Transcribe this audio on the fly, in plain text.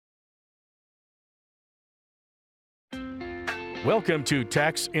Welcome to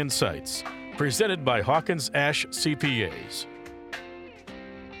Tax Insights, presented by Hawkins Ash CPAs.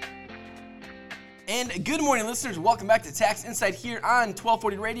 And good morning, listeners. Welcome back to Tax Insight here on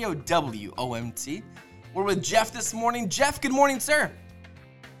 1240 Radio WOMT. We're with Jeff this morning. Jeff, good morning, sir.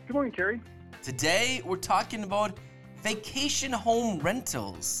 Good morning, Terry. Today, we're talking about vacation home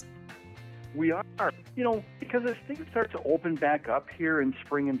rentals. We are. Because as things start to open back up here in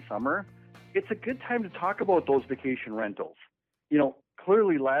spring and summer, it's a good time to talk about those vacation rentals.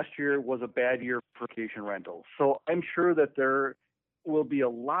 Clearly last year was a bad year for vacation rentals. So I'm sure that there will be a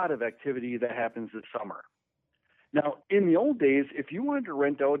lot of activity that happens this summer. Now, in the old days, if you wanted to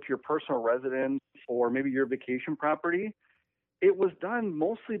rent out your personal residence or maybe your vacation property, it was done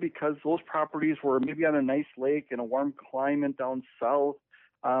mostly because those properties were maybe on a nice lake in a warm climate down south,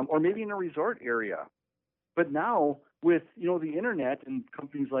 or maybe in a resort area. But now with, the internet and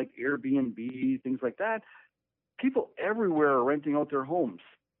companies like Airbnb, things like that, people everywhere are renting out their homes.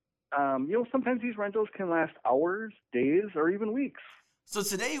 Sometimes these rentals can last hours, days, or even weeks. So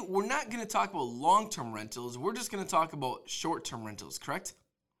today, we're not going to talk about long-term rentals. We're just going to talk about short-term rentals, correct?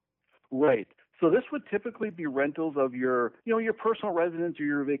 Right. So this would typically be rentals of your personal residence or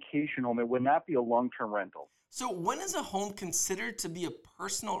your vacation home. It would not be a long-term rental. So when is a home considered to be a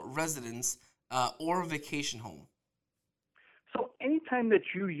personal residence or a vacation home? So anytime that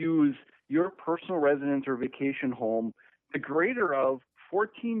you use your personal residence or vacation home the greater of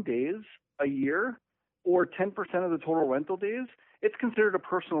 14 days a year or 10% of the total rental days, it's considered a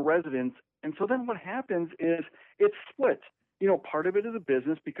personal residence. And so then what happens is it's split. Part of it is a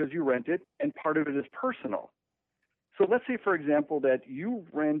business because you rent it, and part of it is personal. So let's say, for example, that you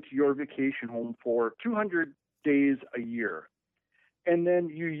rent your vacation home for 200 days a year, and then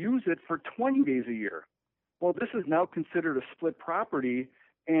you use it for 20 days a year. Well, this is now considered a split property,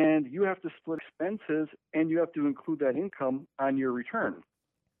 and you have to split expenses, and you have to include that income on your return.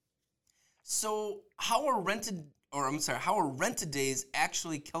 So how are rented days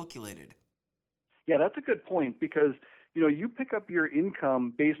actually calculated? Yeah, that's a good point because, you pick up your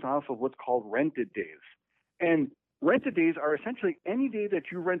income based off of what's called rented days. And rented days are essentially any day that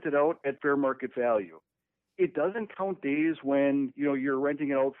you rent it out at fair market value. It doesn't count days when, you're renting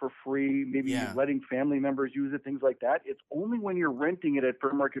it out for free, maybe letting family members use it, things like that. It's only when you're renting it at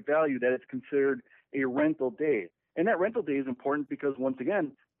fair market value that it's considered a rental day. And that rental day is important because, once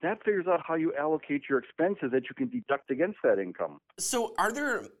again, that figures out how you allocate your expenses that you can deduct against that income. So are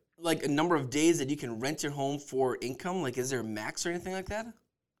there a number of days that you can rent your home for income? Is there a max or anything like that?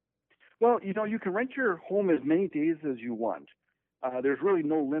 Well, you can rent your home as many days as you want. There's really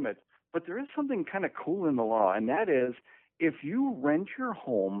no limit. But there is something kind of cool in the law, and that is if you rent your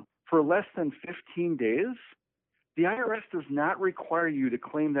home for less than 15 days, the IRS does not require you to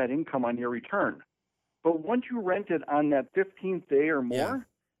claim that income on your return. But once you rent it on that 15th day or more,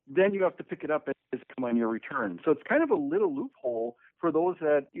 then you have to pick it up as income on your return. So it's kind of a little loophole for those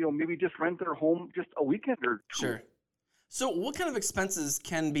that, maybe just rent their home just a weekend or two. Sure. So what kind of expenses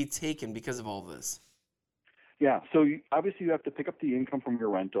can be taken because of all this? Yeah, so obviously you have to pick up the income from your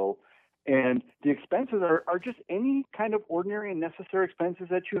rental, and the expenses are just any kind of ordinary and necessary expenses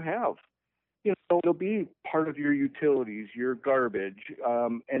that you have. It'll be part of your utilities, your garbage,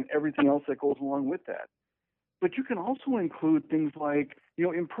 and everything else that goes along with that. But you can also include things like,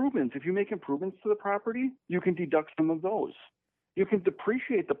 improvements. If you make improvements to the property, you can deduct some of those. You can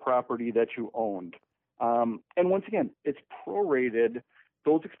depreciate the property that you owned. And once again, it's prorated.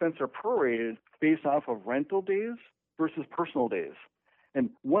 Those expenses are prorated based off of rental days versus personal days. And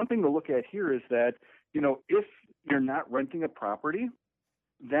one thing to look at here is that, if you're not renting a property,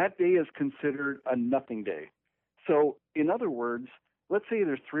 that day is considered a nothing day. So in other words, let's say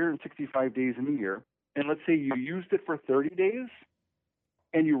there's 365 days in a year, and let's say you used it for 30 days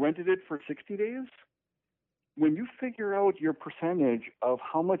and you rented it for 60 days. When you figure out your percentage of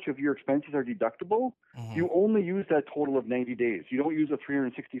how much of your expenses are deductible, you only use that total of 90 days. You don't use a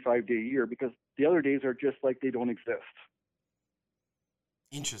 365-day year because the other days are just like they don't exist.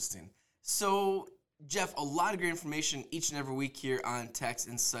 Interesting. So, Jeff, a lot of great information each and every week here on Tax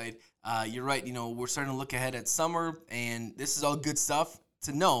Insight. You're right. We're starting to look ahead at summer, and this is all good stuff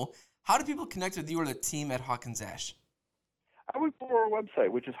to know. How do people connect with you or the team at Hawkins Ash? I would go to our website,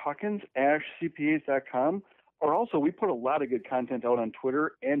 which is hawkinsashcpas.com. Or also, we put a lot of good content out on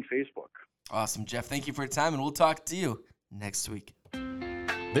Twitter and Facebook. Awesome, Jeff. Thank you for your time, and we'll talk to you next week.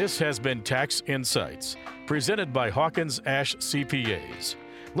 This has been Tax Insights, presented by Hawkins Ash CPAs.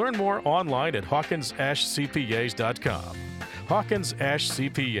 Learn more online at hawkinsashcpas.com. Hawkins Ash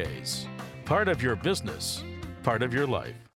CPAs. Part of your business, part of your life.